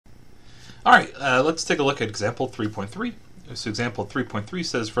All right, let's take a look at example 3.3. So example 3.3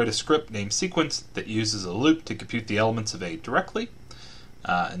 says write a script named sequence that uses a loop to compute the elements of A directly.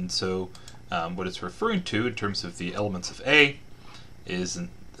 What it's referring to in terms of the elements of A is in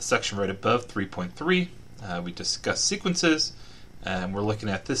the section right above 3.3. We discuss sequences, and we're looking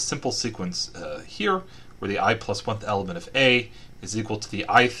at this simple sequence here, where the I plus 1th element of A is equal to the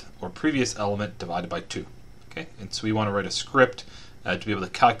ith or previous element divided by 2. Okay, and so we want to write a script to be able to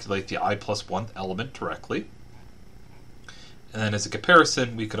calculate the I plus 1th element directly. And then as a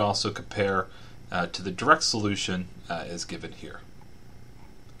comparison, we could also compare to the direct solution as given here.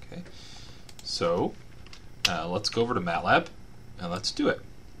 Okay, so let's go over to MATLAB and let's do it.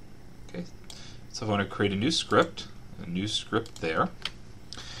 Okay, so I want to create a new script there,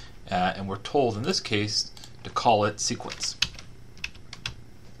 and we're told in this case to call it sequence.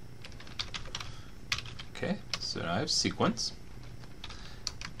 Okay, so now I have sequence,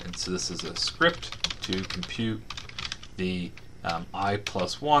 and so this is a script to compute the I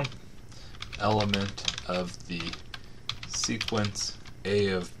plus 1 element of the sequence A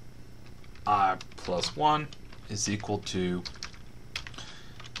of I plus 1 is equal to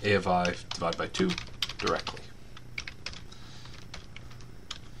A of I divided by 2 directly.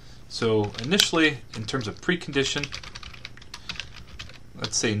 So initially, in terms of precondition,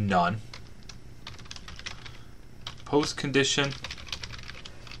 let's say none. Postcondition,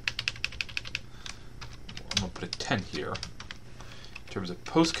 I'm going to put a 10 here. In terms of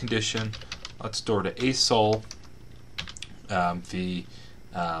postcondition, let's store to A sol the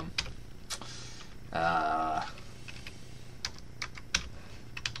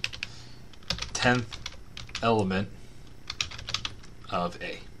 10th element of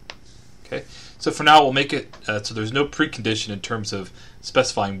A. Okay, so for now we'll make it so there's no precondition in terms of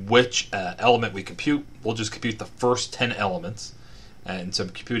specifying which element we compute. We'll just compute the first 10 elements. And so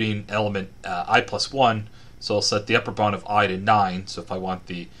I'm computing element I plus 1, so I'll set the upper bound of I to 9. So if I want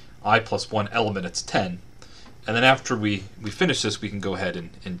the I plus 1 element, it's 10. And then after we finish this, we can go ahead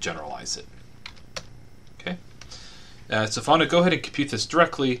and generalize it. Okay. So if I want to go ahead and compute this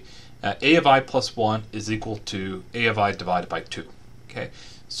directly, A of I plus 1 is equal to A of I divided by 2. Okay.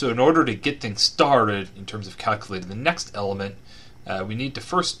 So in order to get things started in terms of calculating the next element, we need to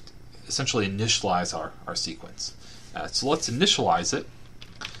first essentially initialize our sequence. So let's initialize it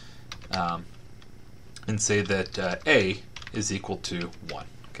and say that A is equal to 1.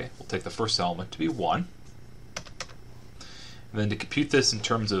 Okay, we'll take the first element to be 1. And then to compute this in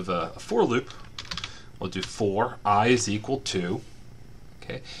terms of a for loop, we'll do for I is equal to.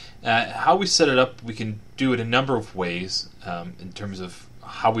 Okay, how we set it up, we can do it a number of ways in terms of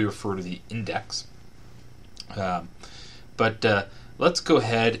how we refer to the index. Let's go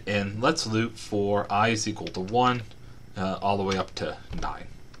ahead and let's loop for I is equal to 1 all the way up to 9.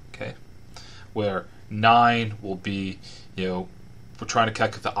 Okay, where 9 will be, we're trying to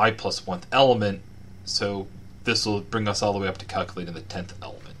calculate the I plus 1th element, so this will bring us all the way up to calculating the 10th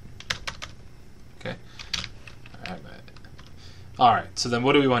element. Okay. All right. So then,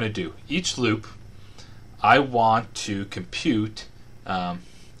 what do we want to do? Each loop, I want to compute A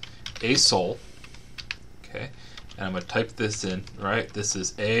sol. Okay. And I'm going to type this in. Right. This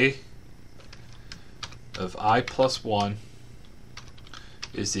is A of I plus 1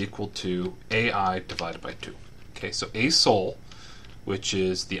 is equal to AI divided by 2. Okay. So A sol, which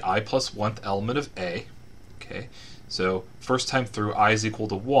is the I plus 1th element of A. Okay, so first time through I is equal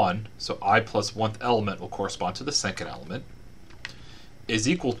to 1, so I plus 1th element will correspond to the second element, is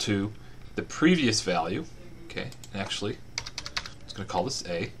equal to the previous value, okay, and actually, I'm just going to call this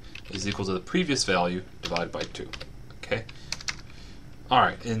A, is equal to the previous value divided by 2, okay.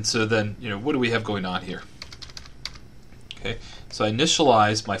 Alright, and so then, what do we have going on here? Okay, so I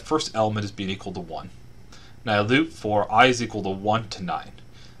initialize my first element as being equal to 1. Now I loop for I is equal to 1 to 9.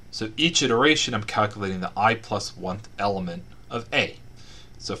 So each iteration I'm calculating the I plus 1th element of A.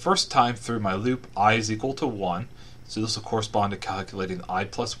 So first time through my loop, I is equal to 1. So this will correspond to calculating the I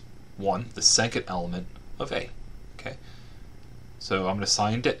plus 1, the second element of A. Okay. So I'm going to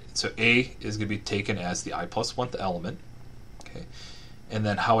assign it. So A is going to be taken as the I plus 1th element. Okay. And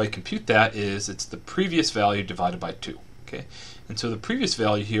then how I compute that is it's the previous value divided by 2. Okay. And so the previous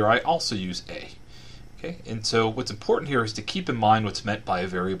value here, I also use A. Okay, and so what's important here is to keep in mind what's meant by a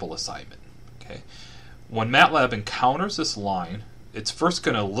variable assignment. Okay, when MATLAB encounters this line, it's first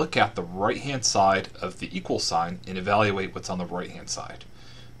going to look at the right-hand side of the equal sign and evaluate what's on the right-hand side.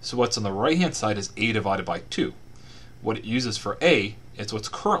 So what's on the right-hand side is A divided by 2. What it uses for A is what's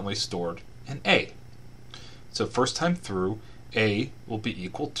currently stored in A. So first time through, A will be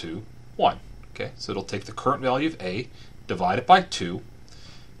equal to 1. Okay, so it'll take the current value of A, divide it by 2,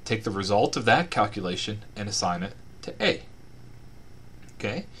 take the result of that calculation and assign it to A.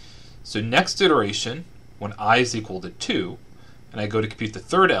 Okay, so next iteration, when I is equal to 2, and I go to compute the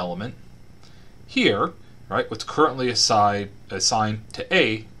third element, here, right, what's currently assigned to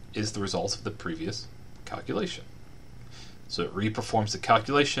A is the result of the previous calculation. So it reperforms the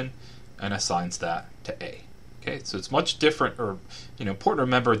calculation and assigns that to A. Okay, so it's much different, or important to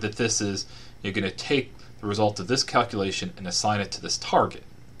remember that this is, you're going to take the result of this calculation and assign it to this target.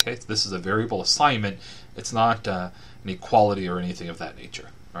 Okay, so this is a variable assignment. It's not an equality or anything of that nature.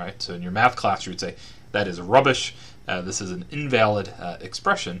 Right? So in your math class, you would say that is rubbish. This is an invalid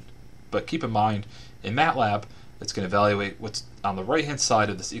expression. But keep in mind, in MATLAB, it's going to evaluate what's on the right-hand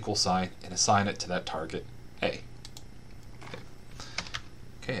side of this equal sign and assign it to that target A.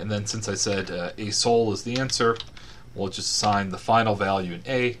 Okay, and then since I said A sol is the answer, we'll just assign the final value in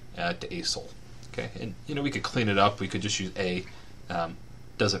A to A sol. Okay, and we could clean it up. We could just use A.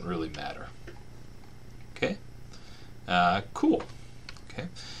 Doesn't really matter. Okay, cool. Okay,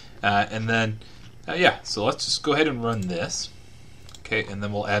 and then so let's just go ahead and run this. Okay, and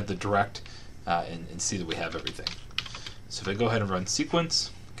then we'll add the direct and see that we have everything. So if I go ahead and run sequence,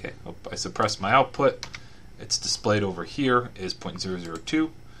 okay, I suppress my output. It's displayed over here is 0.002.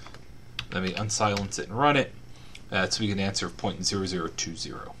 Let me unsilence it and run it. So we get an answer of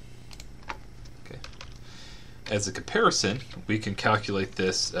 0.0020. Okay. As a comparison, we can calculate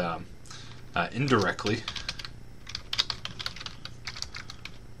this indirectly.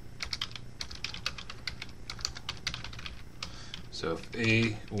 So if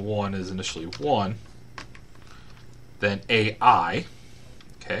A1 is initially 1, then AI,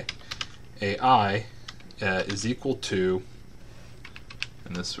 okay, AI is equal to,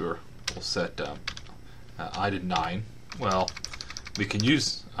 and this we'll set I to 9. Well, we can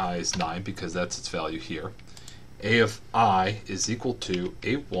use I as 9 because that's its value here. A of I is equal to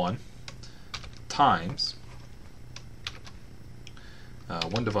A1 times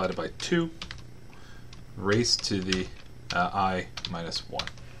 1 divided by 2 raised to the I minus 1.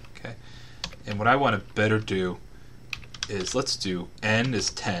 Okay, and what I want to better do is let's do n is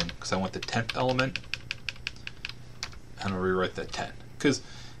 10 because I want the 10th element. And I'll rewrite that 10 because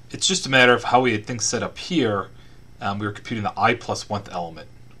it's just a matter of how we had things set up here. We were computing the I plus 1th element,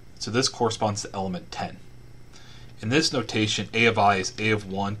 so this corresponds to element 10. In this notation, A of I is A of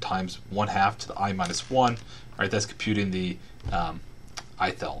 1 times 1/2 to the I minus 1. All right, that's computing the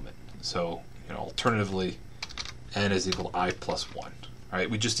ith element. So alternatively, n is equal to I plus 1. All right,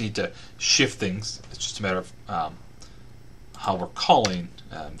 we just need to shift things. It's just a matter of how we're calling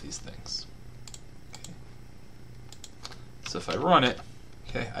these things. Okay. So if I run it,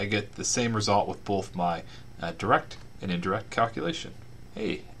 okay, I get the same result with both my direct and indirect calculation.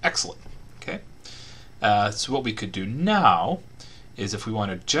 Hey, excellent. Okay. So what we could do now is if we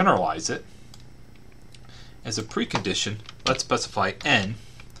want to generalize it, as a precondition, let's specify n,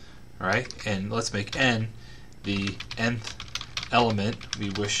 all right, and let's make n the nth element we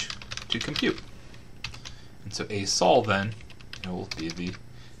wish to compute. And so A sol then will be the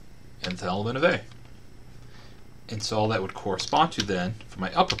nth element of A. And so all that would correspond to then, for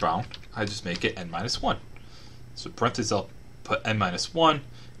my upper bound, I just make it n minus 1. So parentheses, I'll put n minus 1.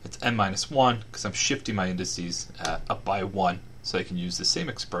 It's n minus 1 because I'm shifting my indices up by 1 so I can use the same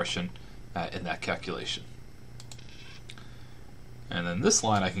expression in that calculation. And then this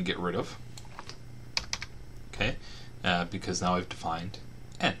line I can get rid of, okay, because now I've defined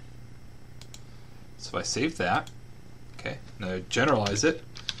n. So if I save that, okay, now generalize it,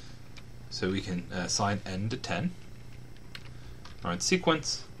 so we can assign n to 10. Run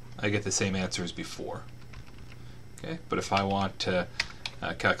sequence, I get the same answer as before. Okay, but if I want to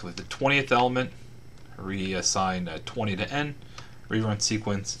calculate the 20th element, reassign 20 to n, rerun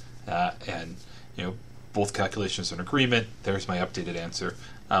sequence, and both calculations are in agreement. There's my updated answer.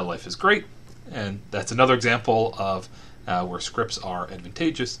 Life is great, and that's another example of where scripts are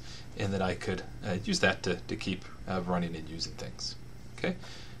advantageous, and that I could use that to keep running and using things. Okay,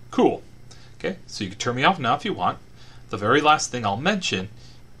 cool. Okay, so you can turn me off now if you want. The very last thing I'll mention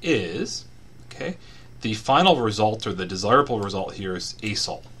is, okay, the final result or the desirable result here is A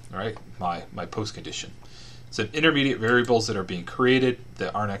sol, right? My post condition. So intermediate variables that are being created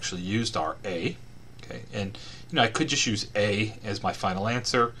that aren't actually used are A. Okay, and I could just use A as my final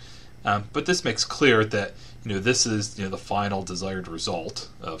answer, but this makes clear that this is the final desired result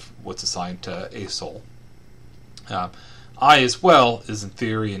of what's assigned to A sol. I as well is in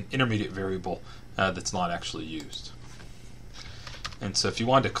theory an intermediate variable that's not actually used. And so if you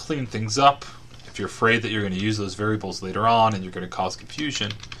want to clean things up, if you're afraid that you're going to use those variables later on and you're going to cause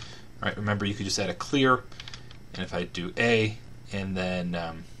confusion, right? Remember, you could just add a clear, and if I do A and then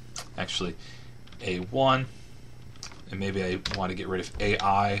actually A1, and maybe I want to get rid of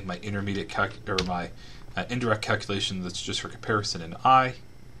AI, my intermediate my indirect calculation that's just for comparison in I.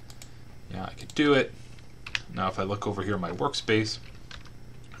 Yeah, I could do it. Now if I look over here in my workspace,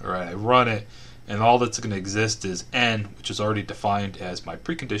 alright, I run it, and all that's going to exist is N, which is already defined as my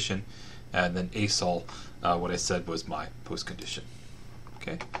precondition, and then ASOL, what I said was my postcondition.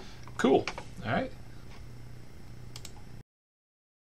 Okay, cool. Alright.